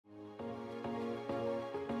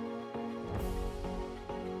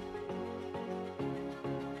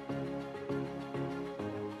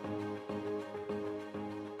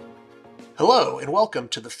Hello, and welcome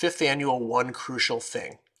to the 5th annual One Crucial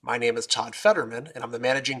Thing. My name is Todd Fetterman, and I'm the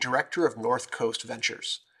Managing Director of North Coast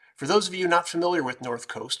Ventures. For those of you not familiar with North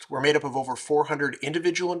Coast, we're made up of over 400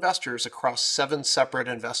 individual investors across 7 separate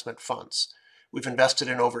investment funds. We've invested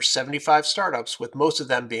in over 75 startups, with most of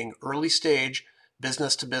them being early-stage,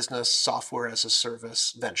 business-to-business,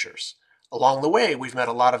 software-as-a-service ventures. Along the way, we've met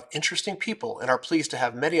a lot of interesting people and are pleased to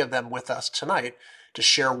have many of them with us tonight to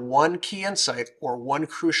share one key insight or one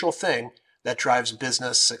crucial thing that drives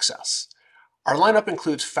business success. Our lineup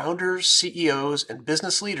includes founders, CEOs, and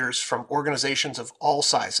business leaders from organizations of all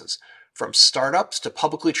sizes, from startups to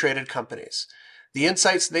publicly traded companies. The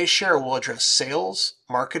insights they share will address sales,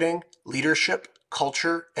 marketing, leadership,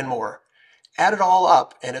 culture, and more. Add it all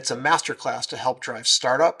up, and it's a masterclass to help drive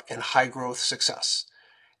startup and high-growth success.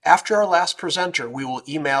 After our last presenter, we will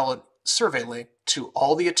email a survey link to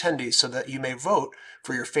all the attendees so that you may vote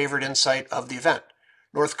for your favorite insight of the event.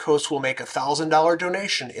 North Coast will make a $1,000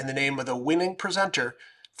 donation in the name of the winning presenter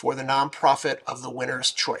for the nonprofit of the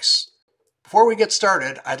winner's choice. Before we get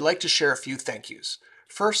started, I'd like to share a few thank yous.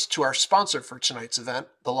 First, to our sponsor for tonight's event,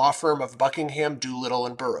 the law firm of Buckingham, Doolittle,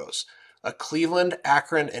 and Burroughs, a Cleveland,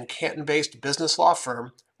 Akron, and Canton-based business law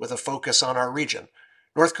firm with a focus on our region.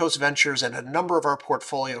 North Coast Ventures and a number of our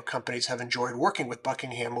portfolio companies have enjoyed working with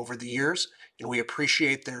Buckingham over the years, and we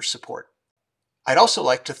appreciate their support. I'd also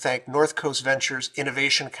like to thank North Coast Ventures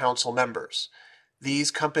Innovation Council members. These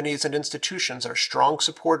companies and institutions are strong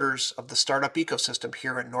supporters of the startup ecosystem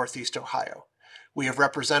here in Northeast Ohio. We have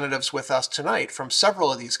representatives with us tonight from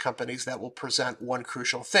several of these companies that will present one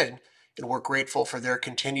crucial thing, and we're grateful for their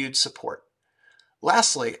continued support.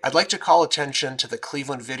 Lastly, I'd like to call attention to the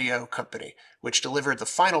Cleveland Video Company, which delivered the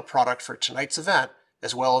final product for tonight's event,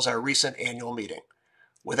 as well as our recent annual meeting.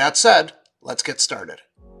 With that said, let's get started.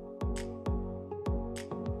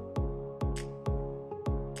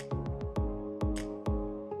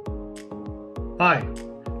 Hi,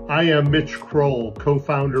 I am Mitch Kroll,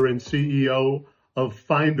 co-founder and CEO of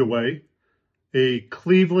Findaway, a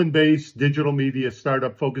Cleveland-based digital media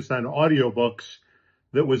startup focused on audiobooks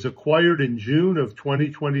that was acquired in June of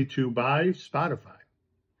 2022 by Spotify.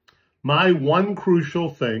 My one crucial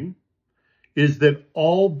thing is that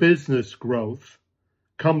all business growth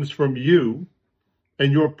comes from you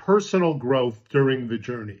and your personal growth during the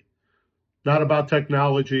journey. Not about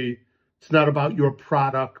technology, it's not about your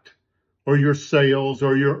product or your sales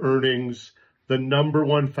or your earnings. The number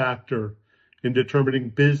one factor in determining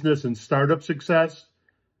business and startup success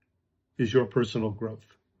is your personal growth.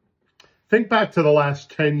 Think back to the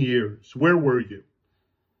last 10 years. Where were you?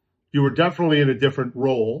 You were definitely in a different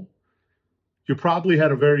role. You probably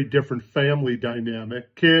had a very different family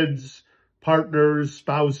dynamic, kids, partners,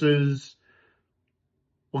 spouses.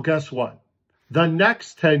 Well, guess what? The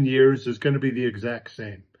next 10 years is going to be the exact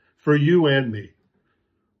same for you and me.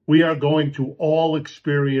 We are going to all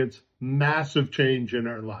experience massive change in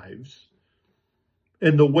our lives.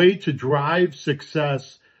 And the way to drive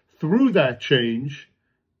success through that change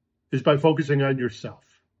is by focusing on yourself.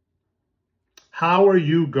 How are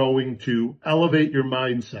you going to elevate your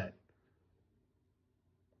mindset,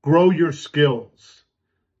 grow your skills,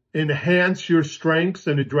 enhance your strengths,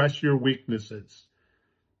 and address your weaknesses?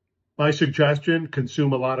 My suggestion,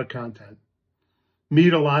 consume a lot of content,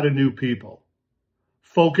 meet a lot of new people.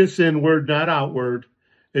 Focus inward, not outward.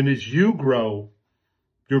 And as you grow,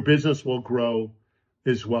 your business will grow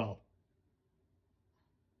as well.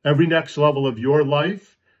 Every next level of your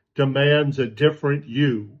life demands a different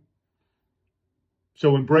you.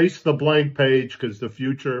 So embrace the blank page because the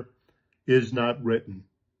future is not written.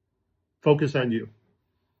 Focus on you.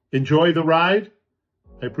 Enjoy the ride.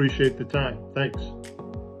 I appreciate the time. Thanks.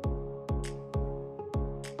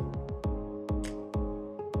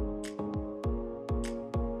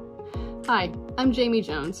 Hi, I'm Jamie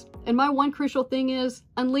Jones, and my one crucial thing is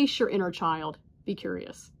unleash your inner child. Be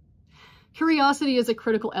curious. Curiosity is a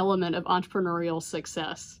critical element of entrepreneurial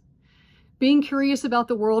success. Being curious about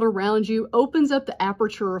the world around you opens up the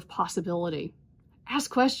aperture of possibility. Ask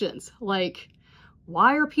questions like,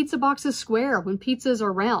 why are pizza boxes square when pizzas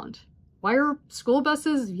are round? Why are school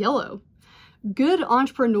buses yellow? Good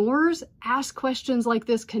entrepreneurs ask questions like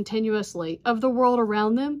this continuously of the world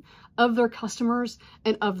around them, of their customers,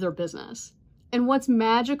 and of their business. And what's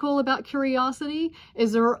magical about curiosity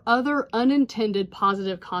is there are other unintended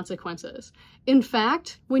positive consequences. In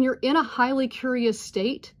fact, when you're in a highly curious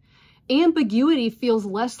state, ambiguity feels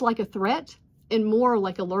less like a threat and more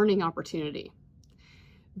like a learning opportunity.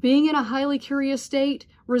 Being in a highly curious state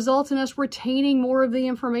results in us retaining more of the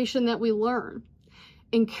information that we learn.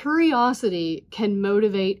 And curiosity can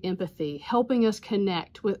motivate empathy, helping us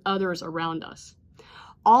connect with others around us.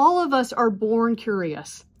 All of us are born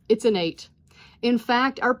curious. It's innate. In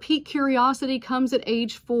fact, our peak curiosity comes at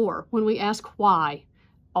age 4 when we ask why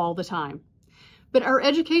all the time. But our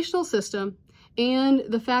educational system and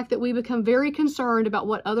the fact that we become very concerned about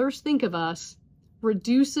what others think of us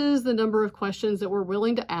reduces the number of questions that we're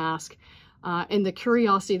willing to ask and the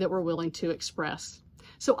curiosity that we're willing to express.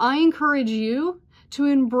 So I encourage you to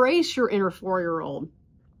embrace your inner 4-year-old.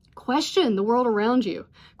 Question the world around you.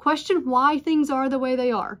 Question why things are the way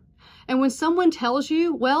they are. And when someone tells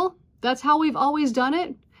you, well, that's how we've always done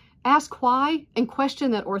it, ask why and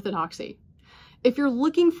question that orthodoxy. If you're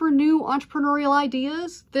looking for new entrepreneurial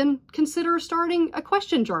ideas, then consider starting a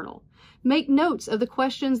question journal. Make notes of the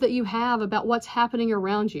questions that you have about what's happening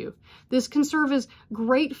around you. This can serve as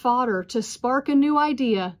great fodder to spark a new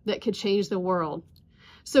idea that could change the world.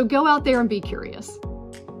 So go out there and be curious.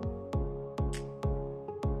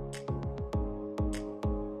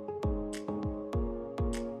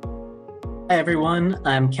 Hi everyone,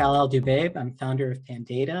 I'm Al-Dhubaib. I'm founder of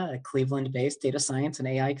Pandata, a Cleveland-based data science and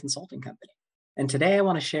AI consulting company. And today I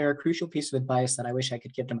want to share a crucial piece of advice that I wish I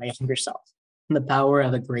could give to my younger self: the power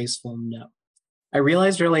of a graceful no. I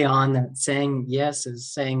realized early on that saying yes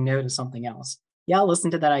is saying no to something else. Yeah, I'll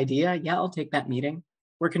listen to that idea. Yeah, I'll take that meeting.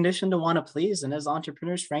 We're conditioned to want to please, and as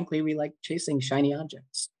entrepreneurs, frankly, we like chasing shiny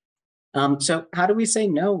objects. So how do we say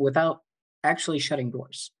no without actually shutting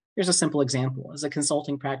doors? Here's a simple example. As a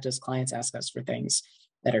consulting practice, clients ask us for things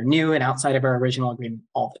that are new and outside of our original agreement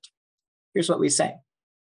all the time. Here's what we say.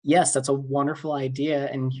 Yes, that's a wonderful idea,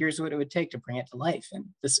 and here's what it would take to bring it to life. And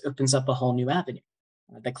this opens up a whole new avenue.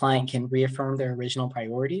 The client can reaffirm their original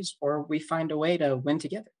priorities, or we find a way to win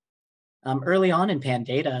together. Early on in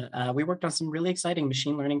Pandata, we worked on some really exciting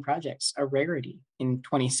machine learning projects, a rarity in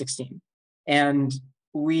 2016. And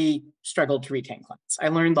we struggled to retain clients. I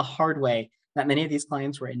learned the hard way that many of these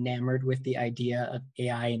clients were enamored with the idea of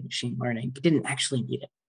AI and machine learning, but didn't actually need it.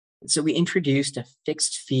 And so we introduced a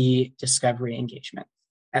fixed fee discovery engagement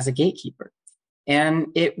as a gatekeeper. And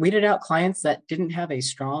it weeded out clients that didn't have a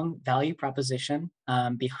strong value proposition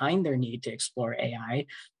behind their need to explore AI,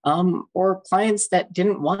 or clients that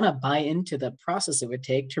didn't want to buy into the process it would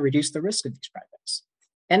take to reduce the risk of these projects.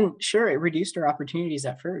 And sure, it reduced our opportunities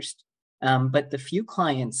at first, but the few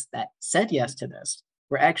clients that said yes to this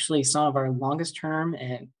were actually some of our longest term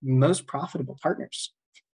and most profitable partners.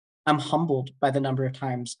 I'm humbled by the number of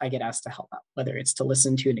times I get asked to help out, whether it's to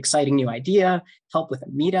listen to an exciting new idea, help with a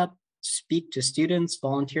meetup, speak to students,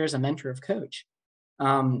 volunteer as a mentor or coach.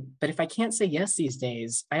 But if I can't say yes these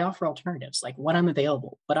days, I offer alternatives, like when I'm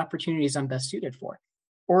available, what opportunities I'm best suited for,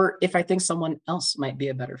 or if I think someone else might be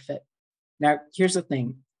a better fit. Now, here's the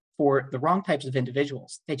thing. For the wrong types of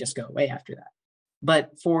individuals, they just go away after that.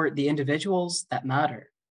 But for the individuals that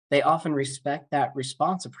matter, they often respect that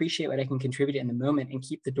response, appreciate what I can contribute in the moment, and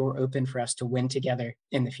keep the door open for us to win together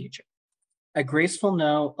in the future. A graceful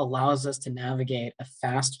no allows us to navigate a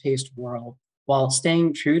fast-paced world while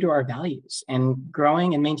staying true to our values and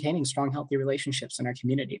growing and maintaining strong, healthy relationships in our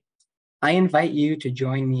community. I invite you to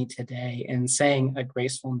join me today in saying a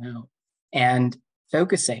graceful no and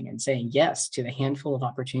focusing and saying yes to the handful of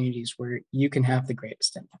opportunities where you can have the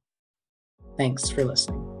greatest impact. Thanks for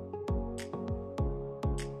listening.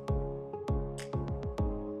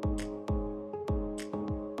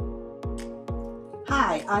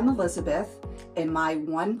 Hi, I'm Elizabeth, and my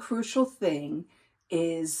one crucial thing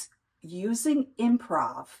is using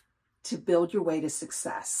improv to build your way to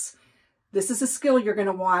success. This is a skill you're going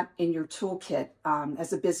to want in your toolkit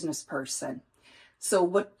as a business person. So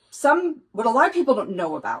what a lot of people don't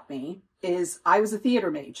know about me is I was a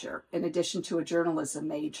theater major in addition to a journalism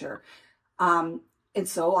major. And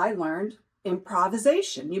so I learned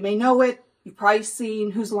improvisation. You may know it. You've probably seen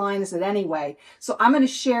Whose Line Is It Anyway? So I'm going to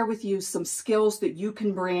share with you some skills that you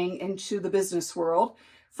can bring into the business world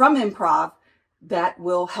from improv that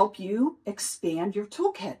will help you expand your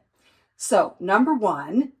toolkit. So number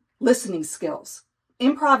one, listening skills.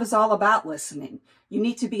 Improv is all about listening. You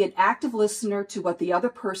need to be an active listener to what the other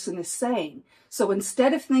person is saying. So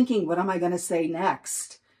instead of thinking, what am I going to say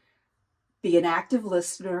next? Be an active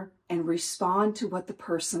listener and respond to what the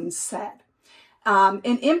person said. In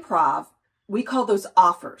improv, we call those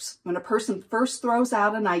offers. When a person first throws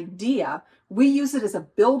out an idea, we use it as a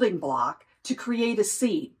building block to create a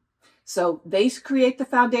scene. So they create the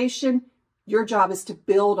foundation. Your job is to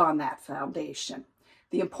build on that foundation.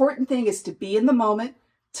 The important thing is to be in the moment,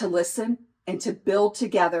 to listen, and to build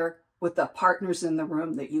together with the partners in the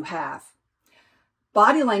room that you have.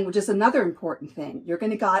 Body language is another important thing. You're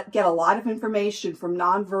going to get a lot of information from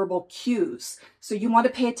nonverbal cues. So you want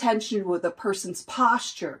to pay attention to the person's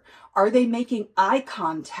posture. Are they making eye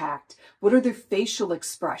contact? What are their facial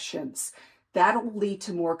expressions? That'll lead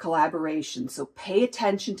to more collaboration. So pay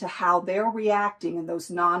attention to how they're reacting in those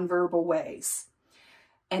nonverbal ways.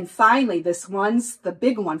 And finally, this one's the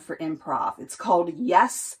big one for improv. It's called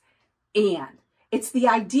yes and. It's the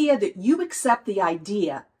idea that you accept the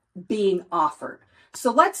idea being offered. So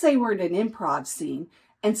let's say we're in an improv scene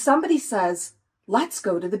and somebody says, let's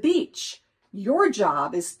go to the beach. Your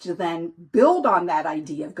job is to then build on that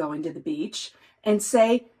idea of going to the beach and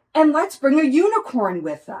say, and let's bring a unicorn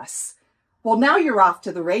with us. Well, now you're off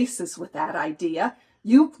to the races with that idea.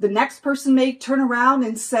 The next person may turn around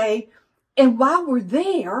and say, and while we're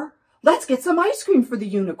there, let's get some ice cream for the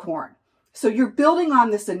unicorn. So you're building on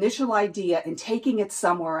this initial idea and taking it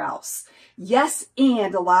somewhere else. Yes,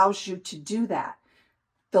 and allows you to do that.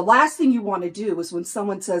 The last thing you want to do is when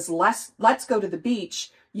someone says, let's go to the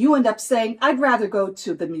beach, you end up saying, I'd rather go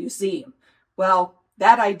to the museum. Well,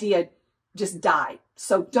 that idea just died.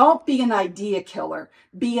 So don't be an idea killer.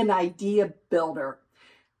 Be an idea builder.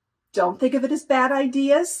 Don't think of it as bad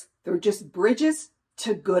ideas. They're just bridges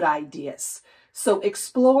to good ideas. So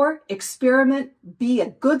explore, experiment, be a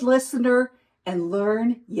good listener, and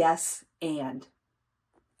learn yes and.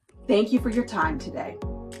 Thank you for your time today.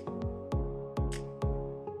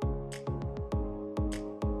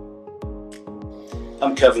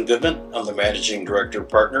 I'm Kevin Goodman. I'm the Managing Director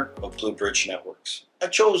Partner of BlueBridge Networks. I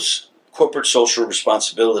chose corporate social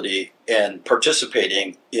responsibility and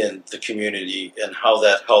participating in the community and how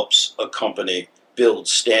that helps a company build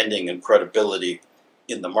standing and credibility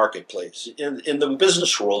in the marketplace. In the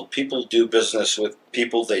business world, people do business with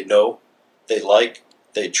people they know, they like,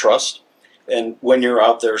 they trust. And when you're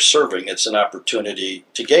out there serving, it's an opportunity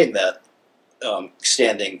to gain that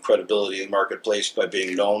standing credibility in the marketplace by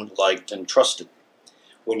being known, liked, and trusted.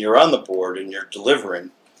 When you're on the board and you're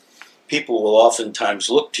delivering, people will oftentimes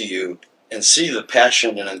look to you and see the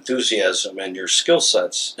passion and enthusiasm and your skill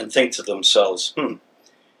sets and think to themselves,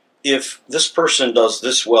 if this person does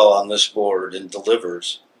this well on this board and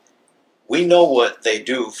delivers, we know what they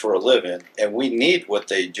do for a living and we need what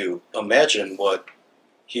they do. Imagine what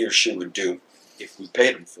he or she would do if we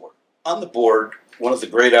paid him for it. On the board, one of the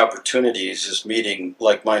great opportunities is meeting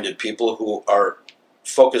like-minded people who are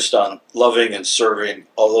focused on loving and serving,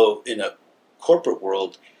 although in a corporate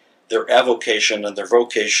world, their avocation and their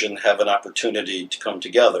vocation have an opportunity to come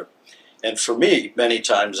together. And for me, many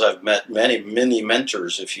times I've met many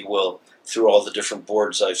mentors, if you will, through all the different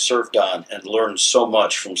boards I've served on and learned so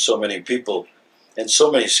much from so many people and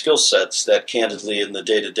so many skill sets that candidly in the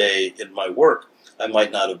day-to-day in my work, I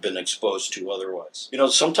might not have been exposed to otherwise. You know,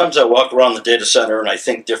 sometimes I walk around the data center and I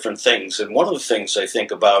think different things. And one of the things I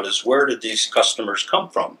think about is where did these customers come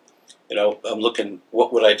from? You know, I'm looking,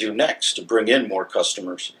 what would I do next to bring in more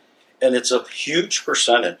customers? And it's a huge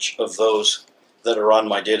percentage of those that are on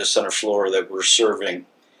my data center floor that we're serving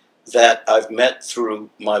that I've met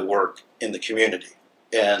through my work in the community.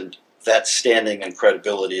 And that standing and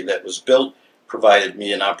credibility that was built provided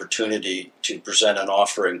me an opportunity to present an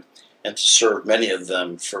offering and to serve many of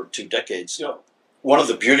them for 2 decades. You know, one of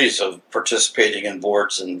the beauties of participating in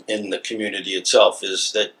boards and in the community itself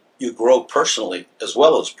is that you grow personally as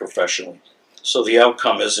well as professionally. So the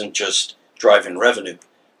outcome isn't just driving revenue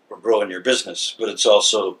or growing your business, but it's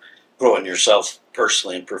also growing yourself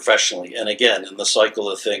personally and professionally. And again, in the cycle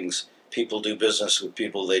of things, people do business with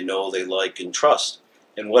people they know, they like, and trust.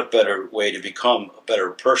 And what better way to become a better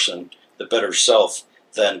person, the better self,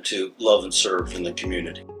 than to love and serve in the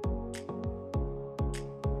community.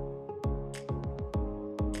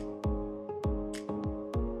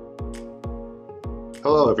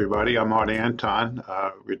 Hello, everybody. I'm Anton,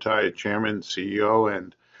 retired chairman, CEO,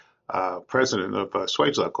 and president of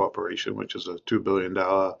Schweitzer Corporation, which is a $2 billion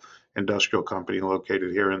industrial company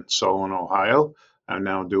located here in Solon, Ohio. I'm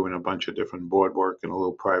now doing a bunch of different board work and a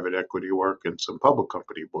little private equity work and some public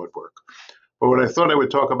company board work. But what I thought I would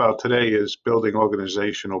talk about today is building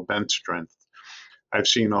organizational bench strength. I've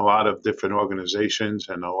seen a lot of different organizations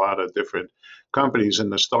and a lot of different companies in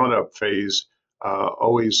the startup phase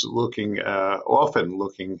often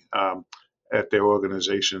looking at their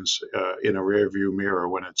organizations in a rearview mirror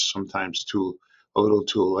when it's sometimes a little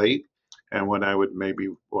too late. And what I would maybe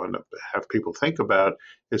want to have people think about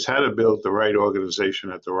is how to build the right organization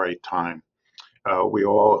at the right time. We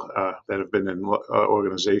all that have been in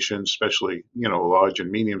organizations, especially large and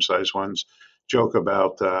medium-sized ones, joke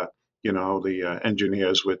about the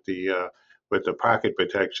engineers with the pocket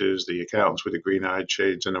protectors, the accountants with the green-eyed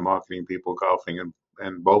shades, and the marketing people golfing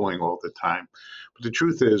and bowling all the time. But the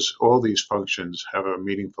truth is, all these functions have a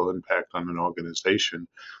meaningful impact on an organization.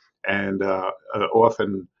 And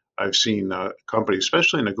often I've seen companies,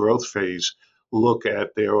 especially in the growth phase, look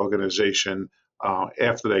at their organization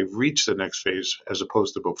after they've reached the next phase as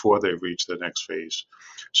opposed to before they've reached the next phase.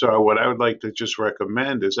 So what I would like to just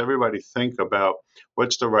recommend is everybody think about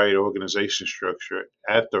what's the right organization structure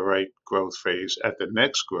at the right growth phase, at the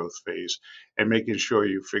next growth phase, and making sure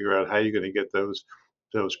you figure out how you're going to get those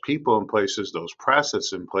people in places, those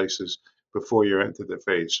processes in places before you enter the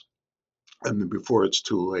phase and before it's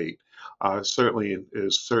too late. Certainly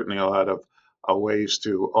a lot of ways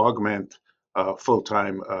to augment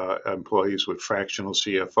full-time employees with fractional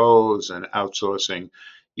CFOs and outsourcing,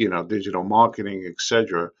 digital marketing,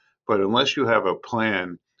 etc. But unless you have a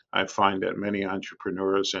plan, I find that many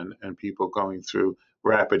entrepreneurs and people going through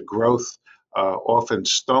rapid growth often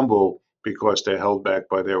stumble because they're held back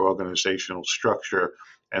by their organizational structure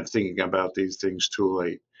and thinking about these things too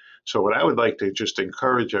late. So what I would like to just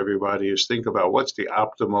encourage everybody is think about what's the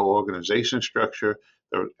optimal organization structure,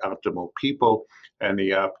 the optimal people, and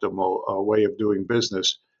the optimal way of doing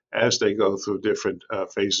business as they go through different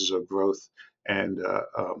phases of growth and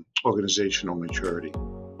organizational maturity.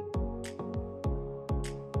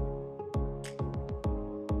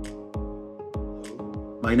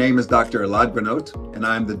 My name is Dr. Elad Granot, and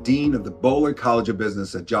I'm the Dean of the Boler College of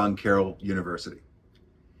Business at John Carroll University.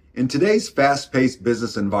 In today's fast-paced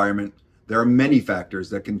business environment, there are many factors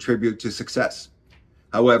that contribute to success.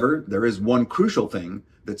 However, there is one crucial thing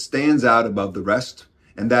that stands out above the rest,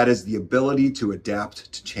 and that is the ability to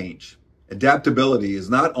adapt to change. Adaptability is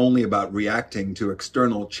not only about reacting to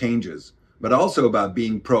external changes, but also about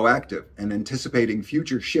being proactive and anticipating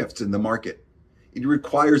future shifts in the market. It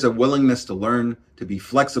requires a willingness to learn, to be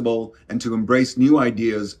flexible, and to embrace new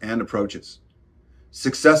ideas and approaches.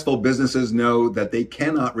 Successful businesses know that they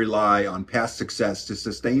cannot rely on past success to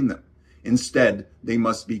sustain them. Instead, they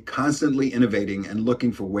must be constantly innovating and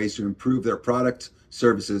looking for ways to improve their products,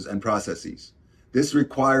 services, and processes. This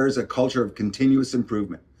requires a culture of continuous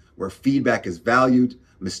improvement, where feedback is valued,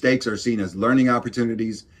 mistakes are seen as learning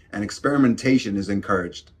opportunities, and experimentation is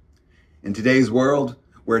encouraged. In today's world,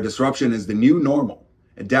 where disruption is the new normal,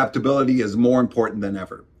 adaptability is more important than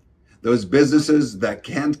ever. Those businesses that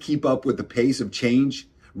can't keep up with the pace of change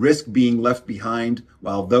risk being left behind,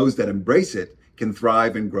 while those that embrace it can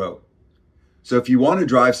thrive and grow. So if you want to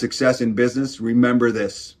drive success in business, remember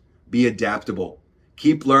this: be adaptable.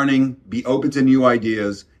 Keep learning, be open to new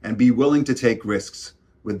ideas, and be willing to take risks.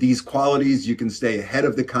 With these qualities, you can stay ahead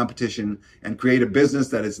of the competition and create a business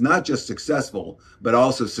that is not just successful, but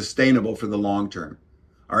also sustainable for the long term.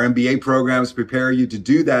 Our MBA programs prepare you to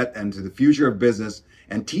do that and to the future of business,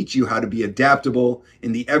 and teach you how to be adaptable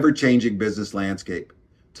in the ever-changing business landscape.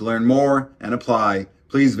 To learn more and apply,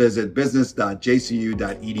 please visit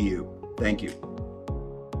business.jcu.edu. Thank you.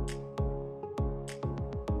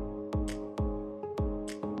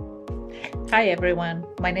 Hi everyone,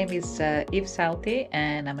 my name is Eve Salti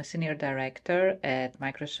and I'm a Senior Director at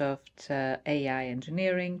Microsoft's AI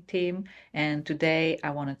Engineering team, and today I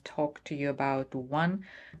want to talk to you about one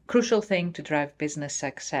crucial thing to drive business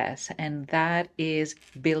success, and that is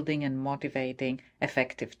building and motivating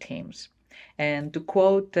effective teams. And to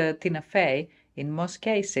quote Tina Fey, in most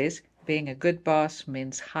cases, being a good boss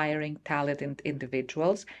means hiring talented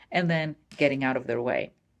individuals and then getting out of their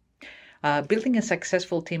way. Building a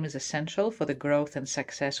successful team is essential for the growth and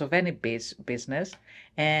success of any business,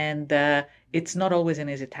 and it's not always an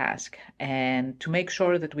easy task. And to make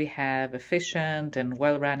sure that we have efficient and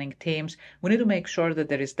well-running teams, we need to make sure that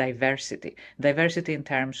there is diversity. Diversity in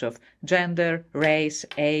terms of gender, race,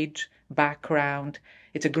 age, background.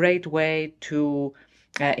 It's a great way to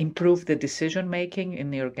improve the decision-making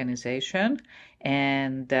in the organization,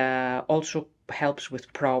 and also helps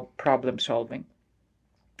with problem solving.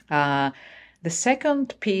 The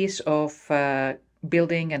second piece of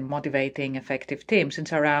building and motivating effective teams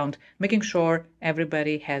is around making sure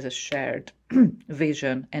everybody has a shared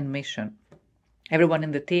vision and mission. Everyone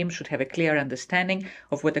in the team should have a clear understanding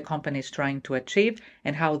of what the company is trying to achieve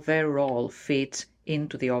and how their role fits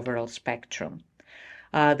into the overall spectrum.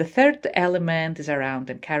 The third element is around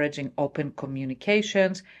encouraging open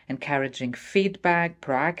communications, encouraging feedback,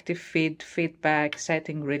 proactive feedback,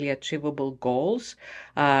 setting really achievable goals,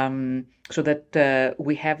 so that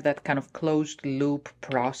we have that kind of closed loop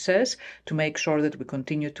process to make sure that we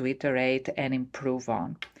continue to iterate and improve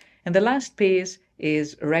on. And the last piece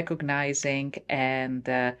is recognizing and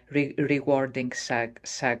rewarding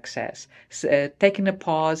success. Taking a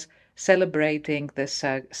pause, celebrating the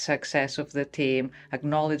success of the team,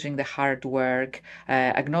 acknowledging the hard work,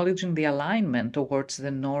 acknowledging the alignment towards the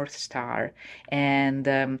North Star.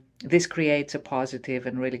 And this creates a positive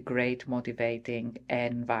and really great motivating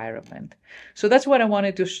environment. So that's what I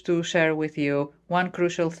wanted to share with you. One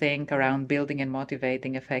crucial thing around building and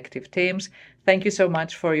motivating effective teams. Thank you so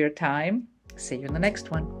much for your time. See you in the next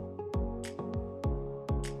one.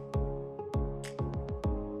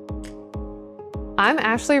 I'm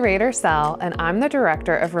Ashley Rader-Sell, and I'm the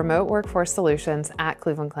Director of Remote Workforce Solutions at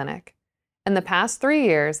Cleveland Clinic. In the past 3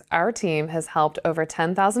 years, our team has helped over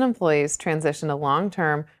 10,000 employees transition to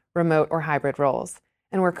long-term remote or hybrid roles,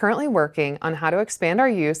 and we're currently working on how to expand our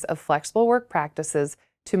use of flexible work practices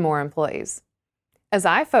to more employees. As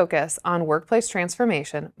I focus on workplace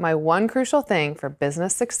transformation, my one crucial thing for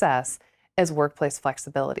business success is workplace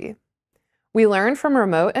flexibility. We learned from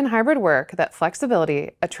remote and hybrid work that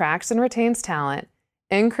flexibility attracts and retains talent,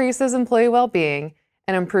 increases employee well-being,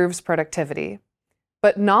 and improves productivity.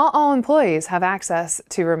 But not all employees have access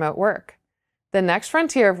to remote work. The next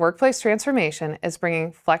frontier of workplace transformation is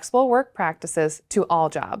bringing flexible work practices to all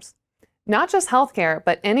jobs. Not just healthcare,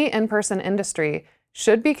 but any in-person industry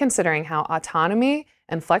should be considering how autonomy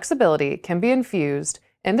and flexibility can be infused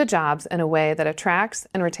into jobs in a way that attracts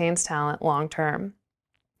and retains talent long-term.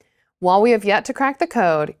 While we have yet to crack the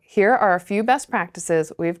code, here are a few best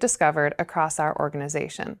practices we've discovered across our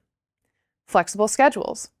organization. Flexible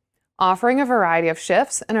schedules, offering a variety of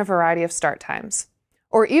shifts and a variety of start times,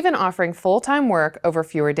 or even offering full-time work over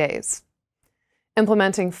fewer days.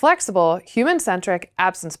 Implementing flexible, human-centric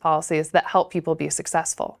absence policies that help people be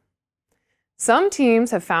successful. Some teams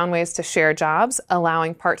have found ways to share jobs,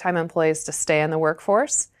 allowing part-time employees to stay in the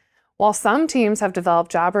workforce, while some teams have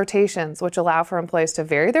developed job rotations which allow for employees to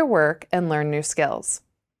vary their work and learn new skills.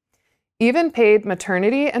 Even paid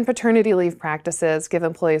maternity and paternity leave practices give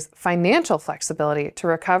employees financial flexibility to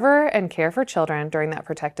recover and care for children during that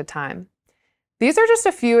protected time. These are just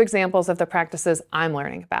a few examples of the practices I'm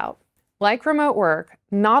learning about. Like remote work,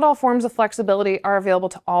 not all forms of flexibility are available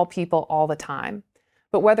to all people all the time.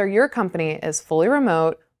 But whether your company is fully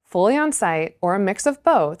remote, fully on-site, or a mix of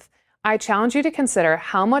both, I challenge you to consider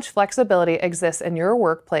how much flexibility exists in your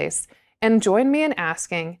workplace and join me in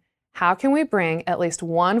asking, how can we bring at least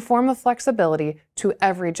one form of flexibility to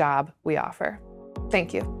every job we offer?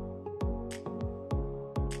 Thank you.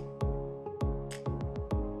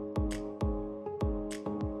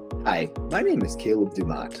 Hi, my name is Caleb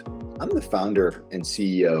Dumont. I'm the founder and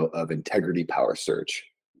CEO of Integrity Power Search.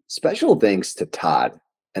 Special thanks to Todd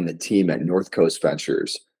and the team at North Coast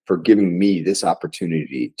Ventures for giving me this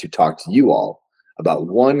opportunity to talk to you all about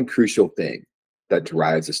one crucial thing that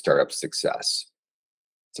drives a startup success.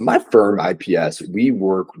 So my firm, IPS, we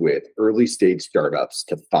work with early stage startups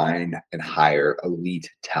to find and hire elite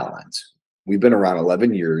talent. We've been around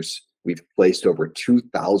 11 years. We've placed over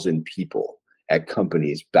 2,000 people at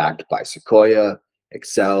companies backed by Sequoia,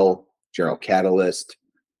 Excel, General Catalyst,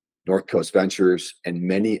 North Coast Ventures, and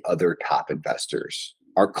many other top investors.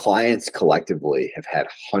 Our clients collectively have had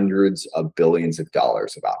hundreds of billions of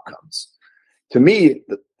dollars of outcomes. To me,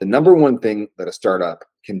 the number one thing that a startup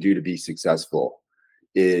can do to be successful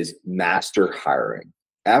is master hiring.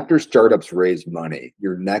 After startups raise money,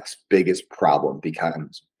 your next biggest problem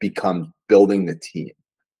becomes building the team.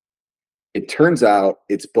 It turns out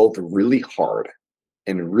it's both really hard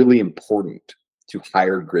and really important to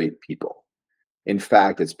hire great people. In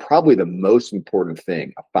fact, it's probably the most important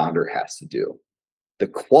thing a founder has to do. The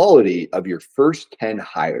quality of your first 10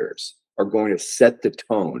 hires are going to set the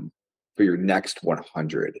tone for your next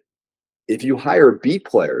 100. If you hire B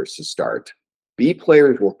players to start, B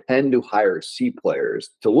players will tend to hire C players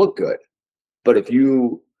to look good. But if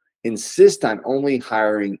you insist on only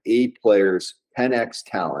hiring A players 10x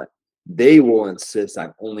talent, they will insist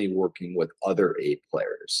on only working with other A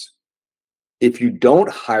players. If you don't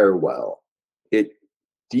hire well, it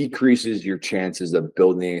decreases your chances of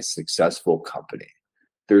building a successful company.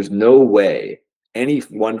 There's no way any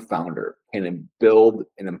one founder can build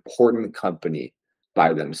an important company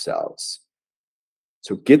by themselves.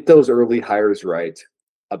 So get those early hires right,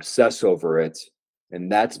 obsess over it, and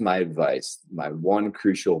that's my advice, my one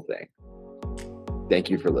crucial thing. Thank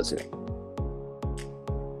you for listening.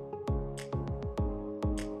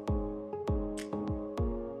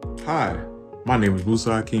 Hi, my name is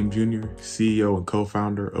Musa Hakeem Jr., CEO and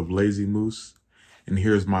co-founder of Lazy Moose, and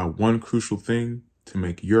here's my one crucial thing to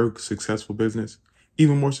make your successful business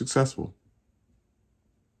even more successful.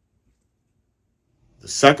 The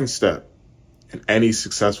second step in any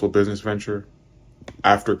successful business venture,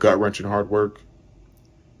 after gut-wrenching hard work,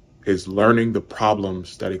 is learning the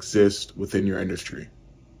problems that exist within your industry.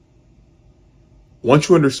 Once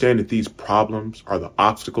you understand that these problems are the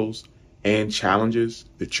obstacles and challenges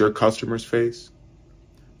that your customers face,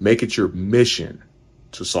 make it your mission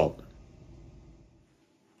to solve them.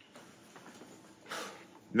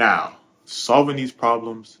 Now, solving these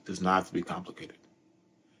problems does not have to be complicated.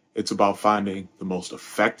 It's about finding the most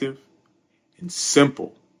effective and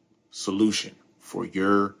simple solution for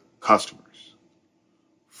your customers.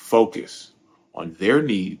 Focus on their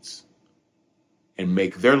needs and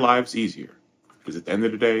make their lives easier, because at the end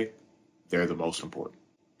of the day, they're the most important.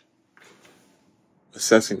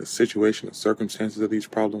 Assessing the situation and circumstances of these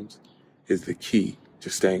problems is the key to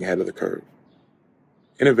staying ahead of the curve.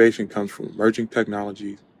 Innovation comes from emerging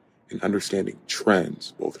technologies and understanding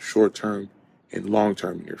trends, both short-term and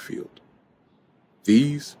long-term in your field.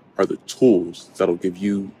 These are the tools that'll give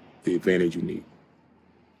you the advantage you need.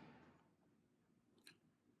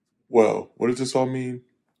 Well, what does this all mean?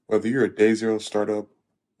 Whether you're a day zero startup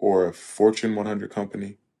or a Fortune 100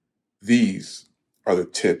 company, these are the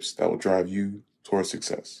tips that will drive you towards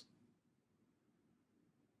success.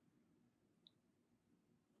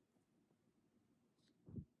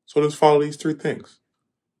 So just follow these 3 things.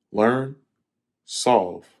 Learn,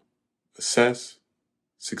 solve, assess,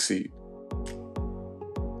 succeed.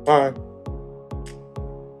 Bye.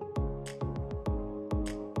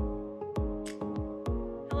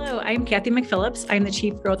 Hello, I'm Kathy McPhillips. I'm the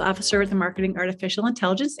Chief Growth Officer at the Marketing Artificial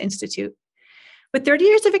Intelligence Institute. With 30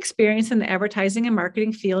 years of experience in the advertising and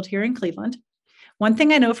marketing field here in Cleveland, one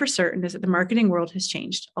thing I know for certain is that the marketing world has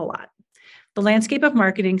changed a lot. The landscape of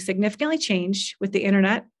marketing significantly changed with the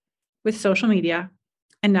internet, with social media,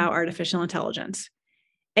 and now artificial intelligence.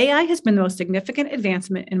 AI has been the most significant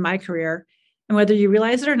advancement in my career, and whether you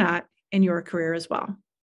realize it or not, in your career as well.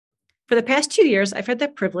 For the past 2 years, I've had the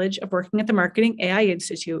privilege of working at the Marketing AI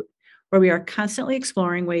Institute, where we are constantly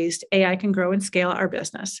exploring ways AI can grow and scale our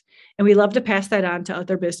business. And we love to pass that on to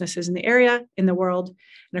other businesses in the area, in the world,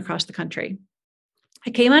 and across the country. I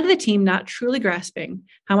came onto the team not truly grasping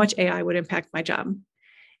how much AI would impact my job.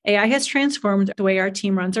 AI has transformed the way our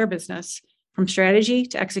team runs our business, from strategy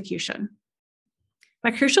to execution.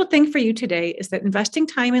 My crucial thing for you today is that investing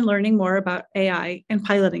time in learning more about AI and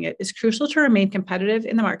piloting it is crucial to remain competitive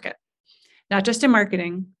in the market, not just in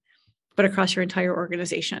marketing, but across your entire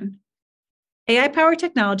organization. AI-powered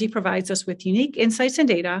technology provides us with unique insights and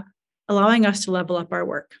data, allowing us to level up our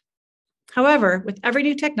work. However, with every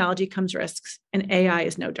new technology comes risks, and AI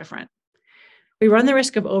is no different. We run the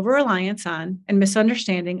risk of over-reliance on and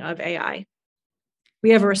misunderstanding of AI.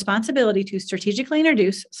 We have a responsibility to strategically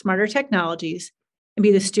introduce smarter technologies and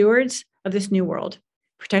be the stewards of this new world,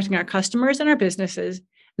 protecting our customers and our businesses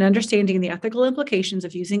and understanding the ethical implications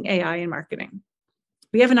of using AI in marketing.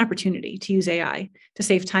 We have an opportunity to use AI to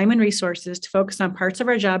save time and resources to focus on parts of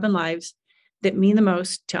our job and lives that mean the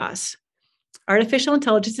most to us. Artificial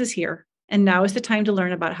intelligence is here, and now is the time to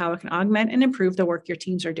learn about how it can augment and improve the work your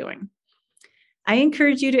teams are doing. I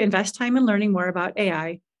encourage you to invest time in learning more about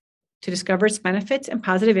AI to discover its benefits and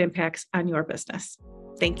positive impacts on your business.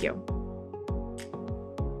 Thank you.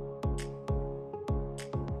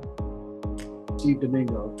 Steve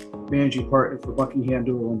Domingo, managing partner for Buckingham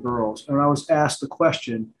Doolin Burroughs, and I was asked the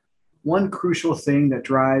question, one crucial thing that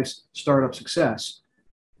drives startup success.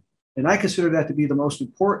 And I consider that to be the most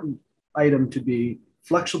important item to be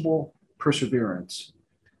flexible perseverance.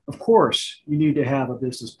 Of course, you need to have a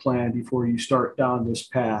business plan before you start down this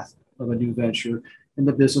path of a new venture. And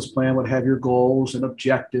the business plan would have your goals and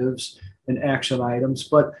objectives and action items.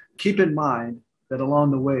 But keep in mind that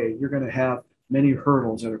along the way, you're going to have many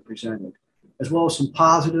hurdles that are presented, as well as some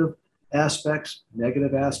positive aspects,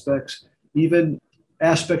 negative aspects, even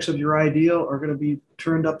aspects of your ideal are going to be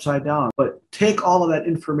turned upside down. But take all of that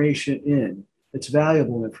information in. It's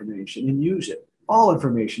valuable information and use it. All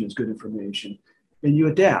information is good information. And you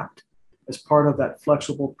adapt as part of that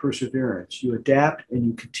flexible perseverance. You adapt and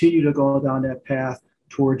you continue to go down that path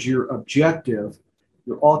towards your objective,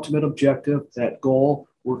 your ultimate objective, that goal,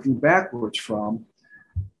 working backwards from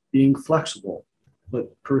being flexible,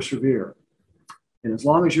 but persevere. And as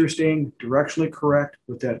long as you're staying directionally correct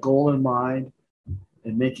with that goal in mind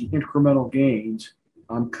and making incremental gains,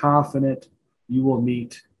 I'm confident you will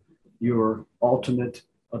meet your ultimate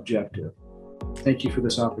objective. Thank you for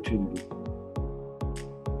this opportunity.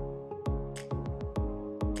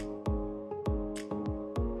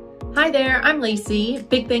 Hi there, I'm Lacey.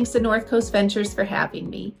 Big thanks to North Coast Ventures for having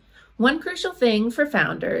me. One crucial thing for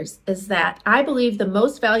founders is that I believe the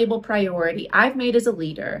most valuable priority I've made as a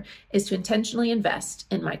leader is to intentionally invest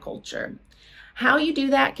in my culture. How you do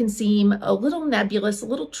that can seem a little nebulous, a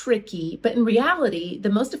little tricky, but in reality, the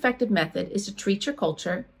most effective method is to treat your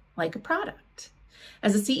culture like a product.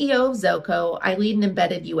 As a CEO of Zoco, I lead an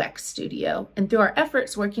embedded UX studio, and through our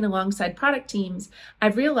efforts working alongside product teams,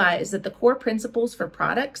 I've realized that the core principles for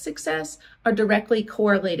product success are directly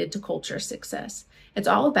correlated to culture success. It's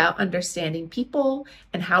all about understanding people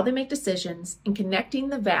and how they make decisions and connecting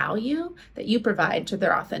the value that you provide to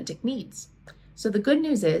their authentic needs. So the good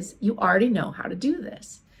news is you already know how to do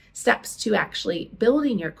this. Steps to actually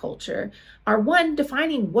building your culture are one,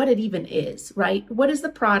 defining what it even is, right? What is the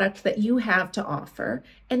product that you have to offer?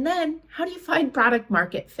 And then how do you find product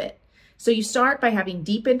market fit? So you start by having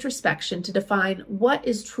deep introspection to define what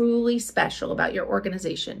is truly special about your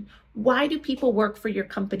organization. Why do people work for your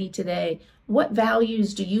company today? What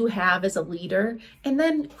values do you have as a leader? And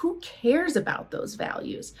then who cares about those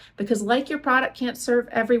values? Because like your product can't serve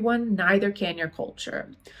everyone, neither can your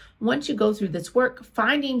culture. Once you go through this work,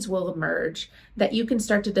 findings will emerge that you can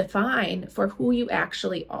start to define for who you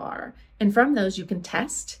actually are. And from those, you can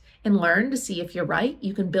test and learn to see if you're right.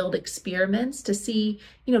 You can build experiments to see,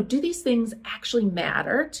 do these things actually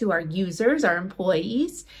matter to our users, our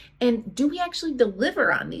employees? And do we actually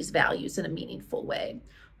deliver on these values in a meaningful way?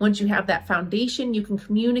 Once you have that foundation, you can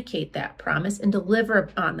communicate that promise and deliver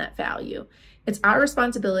on that value. It's our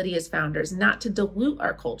responsibility as founders not to dilute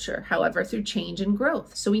our culture, however, through change and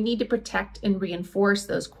growth. So we need to protect and reinforce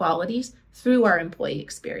those qualities through our employee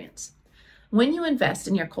experience. When you invest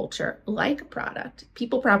in your culture like a product,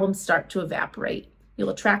 people problems start to evaporate. You'll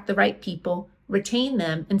attract the right people, retain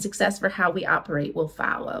them, and success for how we operate will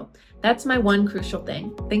follow. That's my one crucial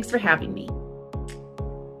thing. Thanks for having me.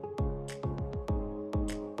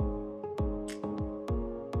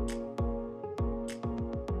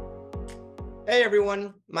 Hey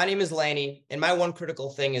everyone, my name is Lanny, and my one critical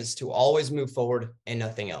thing is to always move forward and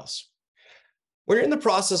nothing else. When you're in the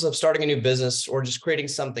process of starting a new business or just creating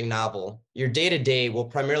something novel, your day-to-day will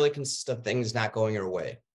primarily consist of things not going your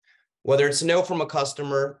way. Whether it's a no from a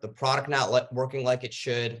customer, the product not working like it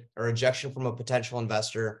should, or rejection from a potential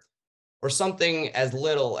investor, or something as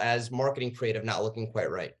little as marketing creative not looking quite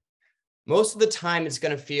right. Most of the time, it's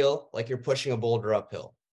going to feel like you're pushing a boulder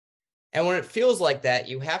uphill. And when it feels like that,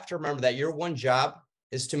 you have to remember that your one job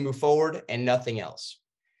is to move forward and nothing else.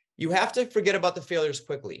 You have to forget about the failures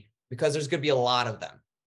quickly because there's going to be a lot of them.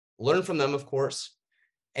 Learn from them, of course,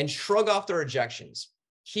 and shrug off the rejections.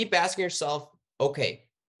 Keep asking yourself, okay,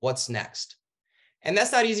 what's next? And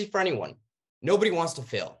that's not easy for anyone. Nobody wants to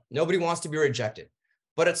fail. Nobody wants to be rejected.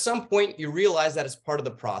 But at some point, you realize that it's part of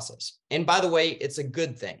the process. And by the way, it's a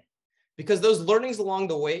good thing because those learnings along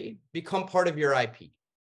the way become part of your IP.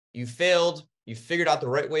 You failed, you figured out the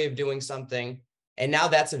right way of doing something, and now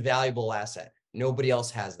that's a valuable asset. Nobody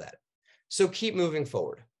else has that. So keep moving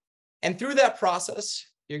forward. And through that process,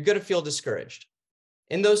 you're going to feel discouraged.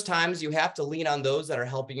 In those times, you have to lean on those that are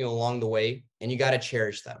helping you along the way, and you got to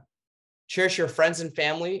cherish them. Cherish your friends and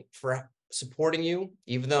family for supporting you,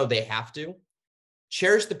 even though they have to.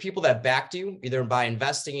 Cherish the people that backed you, either by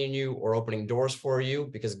investing in you or opening doors for you,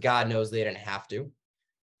 because God knows they didn't have to.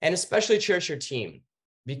 And especially cherish your team,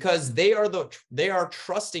 because they are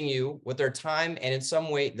trusting you with their time and in some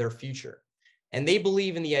way their future. And they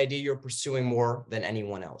believe in the idea you're pursuing more than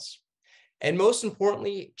anyone else. And most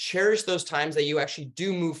importantly, cherish those times that you actually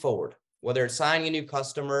do move forward, whether it's signing a new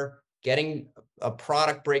customer, getting a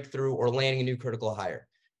product breakthrough, or landing a new critical hire.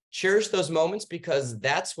 Cherish those moments because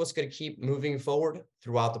that's what's going to keep moving forward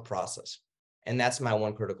throughout the process. And that's my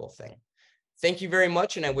one critical thing. Thank you very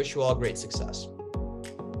much, and I wish you all great success.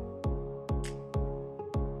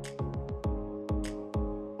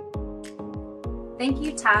 Thank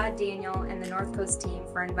you, Todd, Daniel, and the North Coast team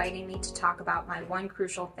for inviting me to talk about my one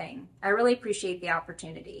crucial thing. I really appreciate the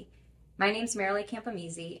opportunity. My name's Marilee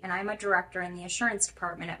Campamisi, and I'm a director in the assurance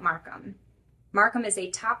department at Marcum. Marcum is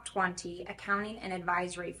a top 20 accounting and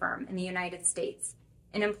advisory firm in the United States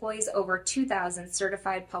and employs over 2,000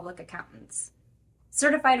 certified public accountants.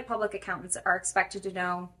 Certified public accountants are expected to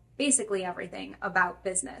know basically everything about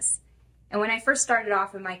business. And when I first started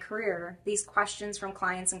off in my career, these questions from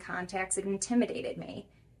clients and contacts intimidated me.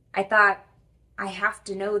 I thought, I have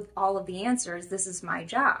to know all of the answers. This is my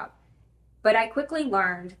job. But I quickly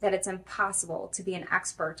learned that it's impossible to be an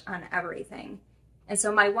expert on everything. And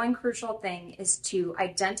so my one crucial thing is to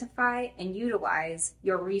identify and utilize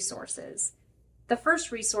your resources. The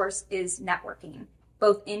first resource is networking,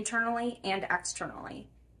 both internally and externally.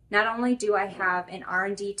 Not only do I have an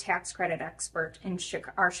R&D tax credit expert in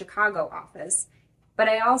our Chicago office, but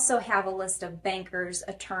I also have a list of bankers,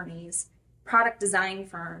 attorneys, product design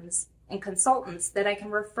firms, and consultants that I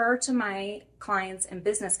can refer to my clients and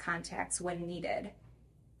business contacts when needed.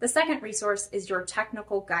 The second resource is your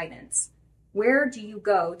technical guidance. Where do you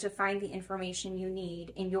go to find the information you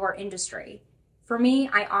need in your industry? For me,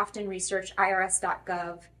 I often research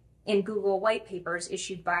irs.gov and Google white papers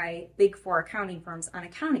issued by Big Four accounting firms on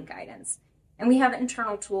accounting guidance. And we have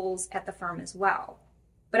internal tools at the firm as well.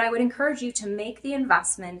 But I would encourage you to make the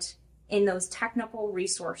investment in those technical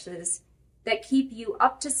resources that keep you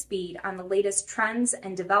up to speed on the latest trends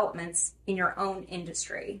and developments in your own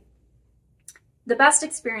industry. The best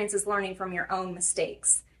experience is learning from your own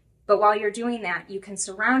mistakes. But while you're doing that, you can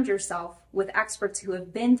surround yourself with experts who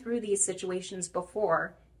have been through these situations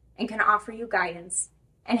before and can offer you guidance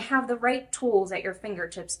and have the right tools at your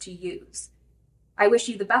fingertips to use. I wish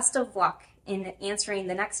you the best of luck in answering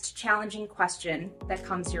the next challenging question that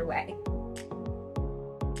comes your way.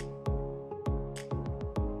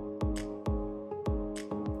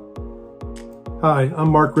 Hi, I'm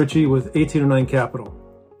Mark Ritchie with 1809 Capital.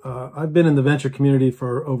 I've been in the venture community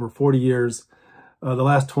for over 40 years, the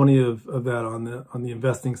last 20 of that on the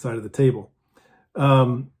investing side of the table.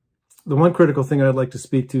 The one critical thing I'd like to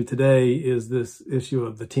speak to today is this issue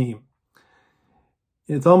of the team.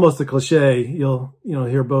 It's almost a cliche. You'll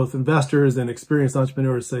hear both investors and experienced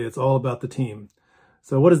entrepreneurs say it's all about the team.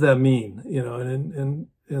 So what does that mean? And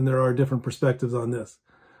there are different perspectives on this.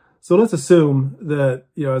 So let's assume that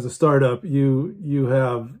as a startup,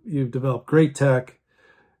 you've developed great tech.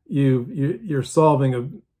 You're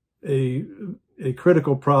solving a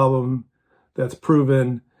critical problem that's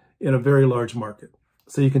proven in a very large market.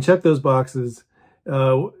 So you can check those boxes.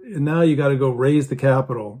 And now you got to go raise the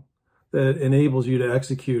capital that enables you to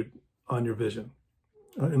execute on your vision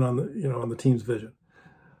and on the team's vision.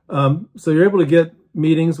 So you're able to get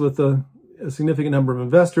meetings with a significant number of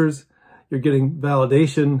investors. You're getting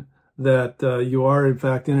validation that you are in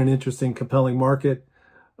fact in an interesting, compelling market,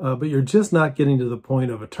 but you're just not getting to the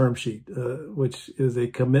point of a term sheet, which is a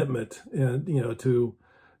commitment, to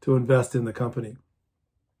invest in the company.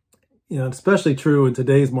 Especially true in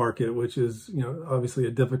today's market, which is obviously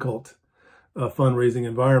a difficult fundraising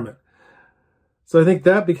environment. So I think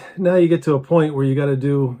that now you get to a point where you got to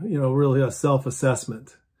do really a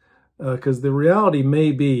self-assessment, because the reality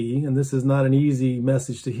may be, and this is not an easy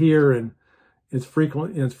message to hear, and it's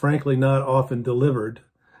frankly not often delivered,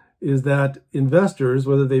 is that investors,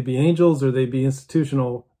 whether they be angels or they be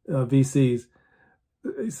institutional VCs,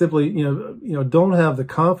 simply don't have the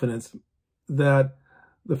confidence that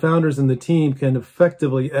the founders and the team can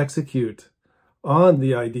effectively execute on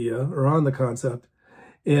the idea or on the concept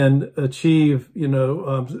and achieve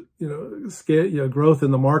scale, growth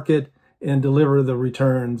in the market and deliver the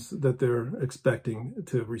returns that they're expecting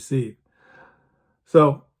to receive.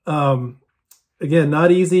 So again,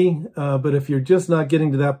 not easy, but if you're just not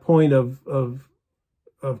getting to that point of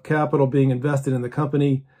capital being invested in the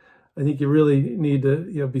company, I think you really need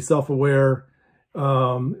to be self-aware.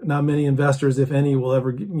 Not many investors, if any, will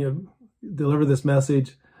ever deliver this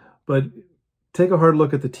message, but take a hard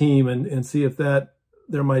look at the team and see if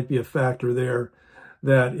there might be a factor there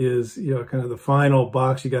that is kind of the final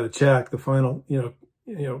box you got to check, the final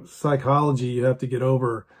psychology you have to get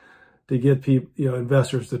over to get people,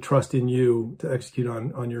 investors to trust in you to execute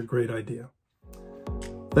on your great idea.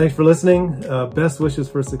 Thanks for listening. Best wishes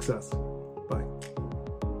for success. Bye.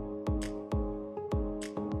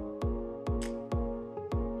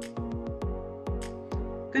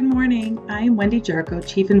 Good morning. I'm Wendy Jarko,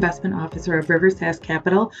 Chief Investment Officer of Riversast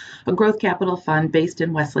Capital, a growth capital fund based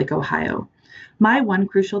in Westlake, Ohio. My one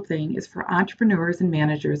crucial thing is for entrepreneurs and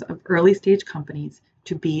managers of early stage companies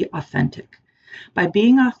to be authentic. By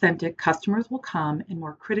being authentic, customers will come, and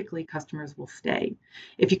more critically, customers will stay.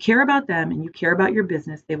 If you care about them and you care about your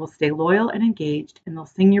business, they will stay loyal and engaged, and they'll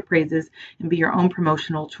sing your praises and be your own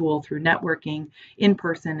promotional tool through networking, in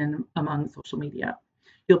person, and among social media.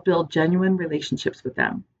 You'll build genuine relationships with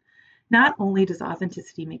them. Not only does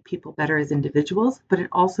authenticity make people better as individuals, but it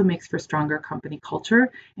also makes for stronger company culture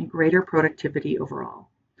and greater productivity overall.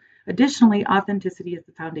 Additionally, authenticity is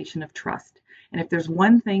the foundation of trust. And if there's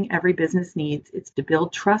one thing every business needs, it's to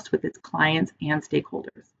build trust with its clients and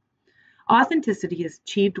stakeholders. Authenticity is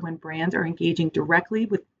achieved when brands are engaging directly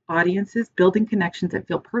with audiences, building connections that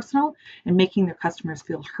feel personal, and making their customers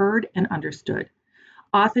feel heard and understood.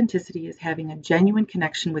 Authenticity is having a genuine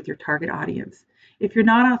connection with your target audience. If you're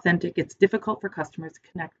not authentic, it's difficult for customers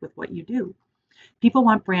to connect with what you do. People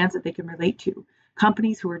want brands that they can relate to,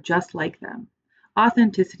 companies who are just like them.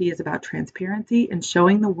 Authenticity is about transparency and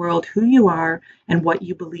showing the world who you are and what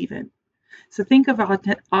you believe in. So think of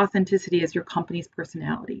authenticity as your company's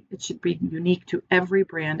personality. It should be unique to every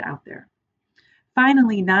brand out there.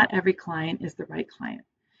 Finally, not every client is the right client.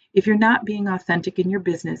 If you're not being authentic in your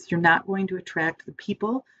business, you're not going to attract the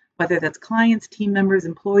people, whether that's clients, team members,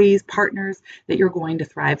 employees, partners, that you're going to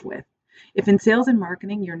thrive with. If in sales and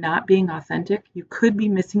marketing you're not being authentic, you could be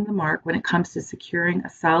missing the mark when it comes to securing a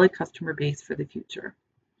solid customer base for the future.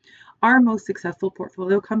 Our most successful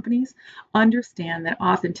portfolio companies understand that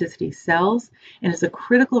authenticity sells and is a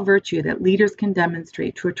critical virtue that leaders can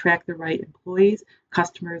demonstrate to attract the right employees,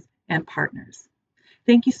 customers, and partners.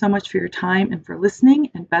 Thank you so much for your time and for listening,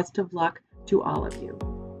 and best of luck to all of you.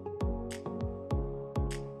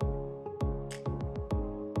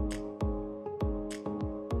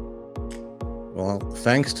 Well,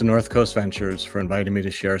 thanks to North Coast Ventures for inviting me to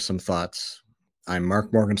share some thoughts. I'm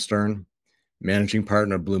Mark Morgenstern, Managing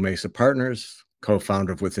Partner of Blue Mesa Partners,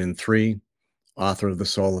 co-founder of Within3, author of The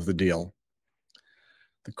Soul of the Deal.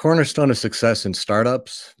 The cornerstone of success in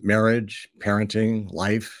startups, marriage, parenting,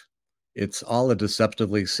 life, it's all a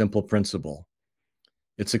deceptively simple principle.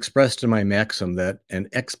 It's expressed in my maxim that an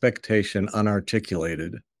expectation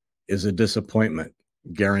unarticulated is a disappointment,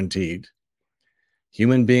 guaranteed.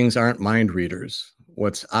 Human beings aren't mind readers.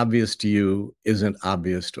 What's obvious to you isn't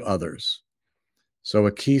obvious to others. So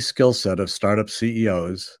a key skill set of startup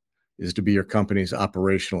CEOs is to be your company's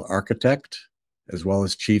operational architect, as well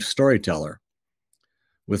as chief storyteller.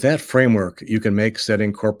 With that framework, you can make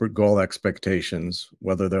setting corporate goal expectations,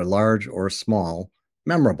 whether they're large or small,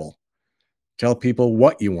 memorable. Tell people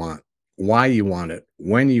what you want, why you want it,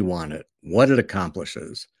 when you want it, what it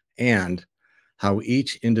accomplishes, and how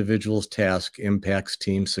each individual's task impacts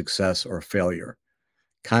team success or failure.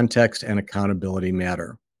 Context and accountability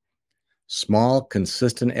matter. Small,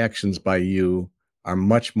 consistent actions by you are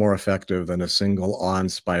much more effective than a single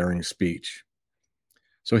awe-inspiring speech.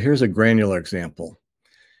 So here's a granular example.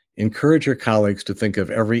 Encourage your colleagues to think of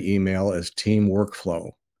every email as team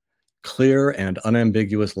workflow. Clear and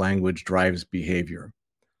unambiguous language drives behavior.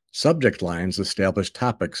 Subject lines establish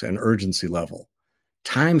topics and urgency level.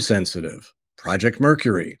 Time sensitive, Project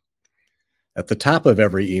Mercury. At the top of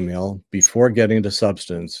every email, before getting to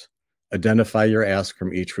substance, identify your ask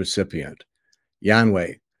from each recipient.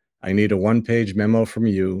 Yanwei, I need a one-page memo from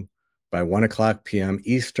you by 1:00 p.m.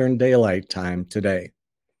 Eastern Daylight Time today.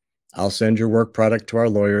 I'll send your work product to our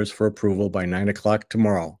lawyers for approval by 9:00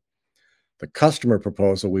 tomorrow. The customer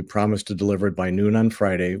proposal we promised to deliver by noon on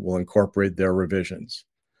Friday will incorporate their revisions.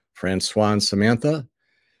 Francois and Samantha,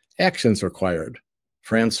 actions required.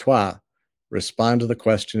 Francois, respond to the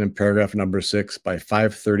question in paragraph number 6 by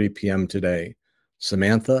 5:30 p.m. today.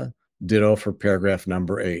 Samantha, ditto for paragraph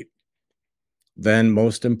number 8. Then,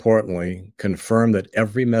 most importantly, confirm that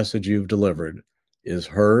every message you've delivered is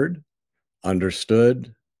heard,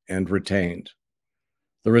 understood, and retained.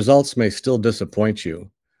 The results may still disappoint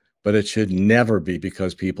you, but it should never be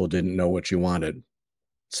because people didn't know what you wanted.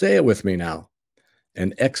 Say it with me now.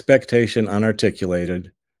 An expectation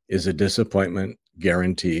unarticulated is a disappointment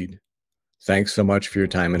guaranteed. Thanks so much for your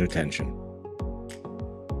time and attention.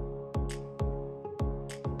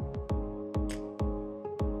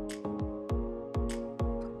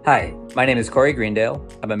 Hi, my name is Corey Greendale.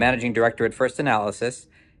 I'm a managing director at First Analysis,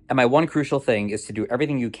 and my one crucial thing is to do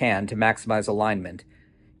everything you can to maximize alignment.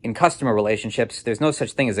 In customer relationships, there's no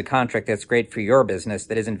such thing as a contract that's great for your business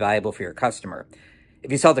that isn't valuable for your customer.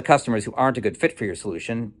 If you sell to customers who aren't a good fit for your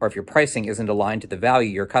solution, or if your pricing isn't aligned to the value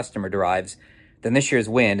your customer derives, then this year's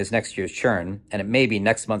win is next year's churn, and it may be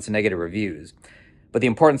next month's negative reviews. But the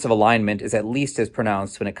importance of alignment is at least as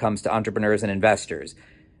pronounced when it comes to entrepreneurs and investors.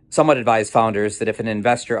 Some would advise founders that if an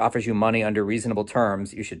investor offers you money under reasonable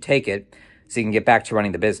terms, you should take it so you can get back to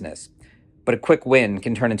running the business. But a quick win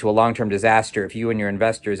can turn into a long-term disaster if you and your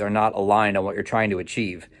investors are not aligned on what you're trying to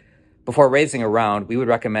achieve. Before raising a round, we would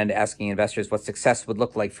recommend asking investors what success would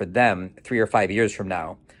look like for them 3 or 5 years from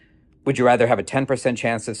now. Would you rather have a 10%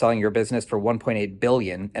 chance of selling your business for $1.8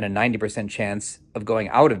 billion and a 90% chance of going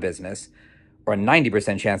out of business, or a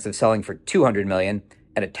 90% chance of selling for $200 million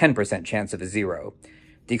and a 10% chance of a zero?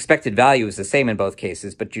 The expected value is the same in both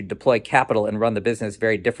cases, but you deploy capital and run the business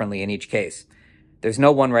very differently in each case. There's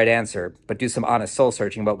no one right answer, but do some honest soul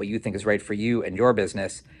searching about what you think is right for you and your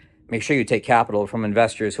business. Make sure you take capital from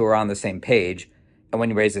investors who are on the same page. And when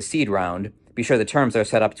you raise a seed round, be sure the terms are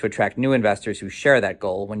set up to attract new investors who share that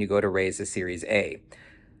goal when you go to raise a Series A.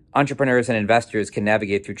 Entrepreneurs and investors can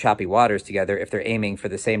navigate through choppy waters together if they're aiming for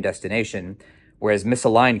the same destination, whereas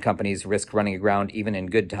misaligned companies risk running aground even in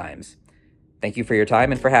good times. Thank you for your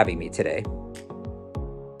time and for having me today.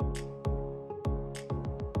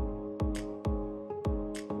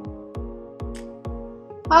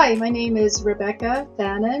 Hi, my name is Rebecca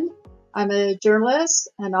Fannin. I'm a journalist,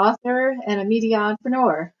 an author, and a media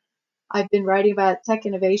entrepreneur. I've been writing about tech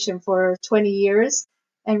innovation for 20 years.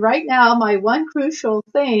 And right now, my one crucial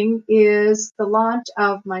thing is the launch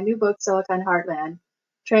of my new book, Silicon Heartland,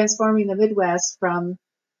 Transforming the Midwest from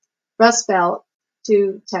Rust Belt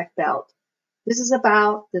to Tech Belt. This is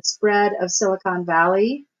about the spread of Silicon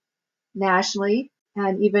Valley nationally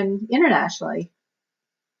and even internationally.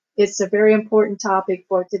 It's a very important topic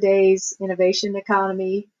for today's innovation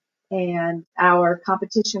economy and our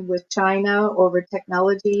competition with China over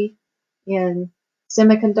technology in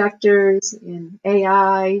semiconductors, in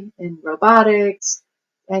AI, in robotics,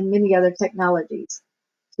 and many other technologies.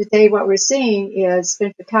 Today, what we're seeing is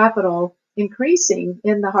venture capital increasing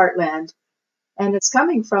in the heartland, and it's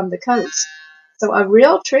coming from the coast. So a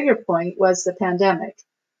real trigger point was the pandemic,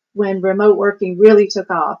 when remote working really took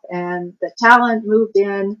off and the talent moved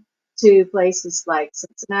in to places like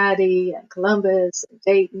Cincinnati and Columbus and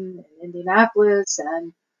Dayton and Indianapolis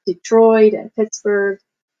and Detroit and Pittsburgh,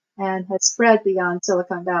 and has spread beyond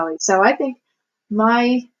Silicon Valley. So I think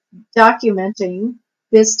my documenting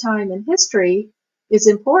this time in history is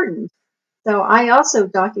important. So I also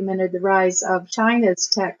documented the rise of China's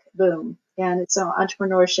tech boom and its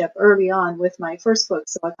entrepreneurship early on with my first book,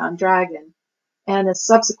 Silicon Dragon, and a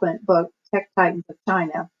subsequent book, Tech Titans of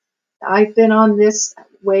China. I've been on this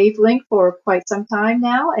wavelength for quite some time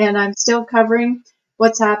now, and I'm still covering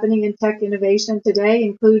what's happening in tech innovation today,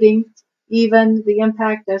 including even the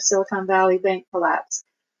impact of Silicon Valley Bank collapse.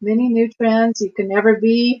 Many new trends. You can never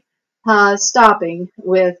be stopping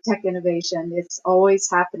with tech innovation. It's always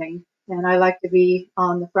happening. And I like to be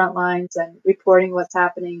on the front lines and reporting what's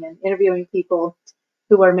happening and interviewing people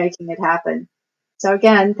who are making it happen. So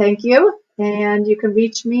again, thank you. And you can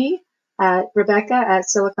reach me at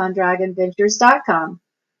Rebecca@SiliconDragonVentures.com.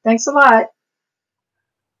 Thanks a lot.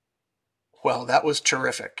 Well, that was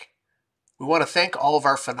terrific. We want to thank all of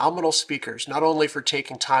our phenomenal speakers, not only for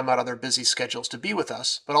taking time out of their busy schedules to be with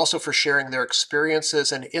us, but also for sharing their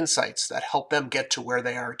experiences and insights that help them get to where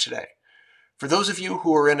they are today. For those of you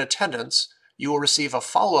who are in attendance, you will receive a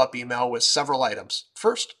follow-up email with several items.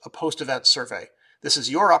 First, a post-event survey. This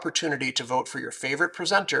is your opportunity to vote for your favorite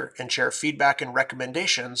presenter and share feedback and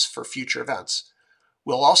recommendations for future events.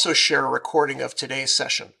 We'll also share a recording of today's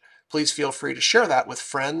session. Please feel free to share that with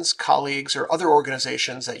friends, colleagues, or other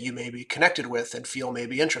organizations that you may be connected with and feel may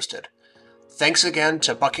be interested. Thanks again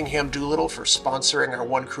to Buckingham Doolittle for sponsoring our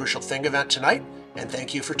One Crucial Thing event tonight, and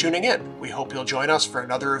thank you for tuning in. We hope you'll join us for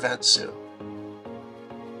another event soon.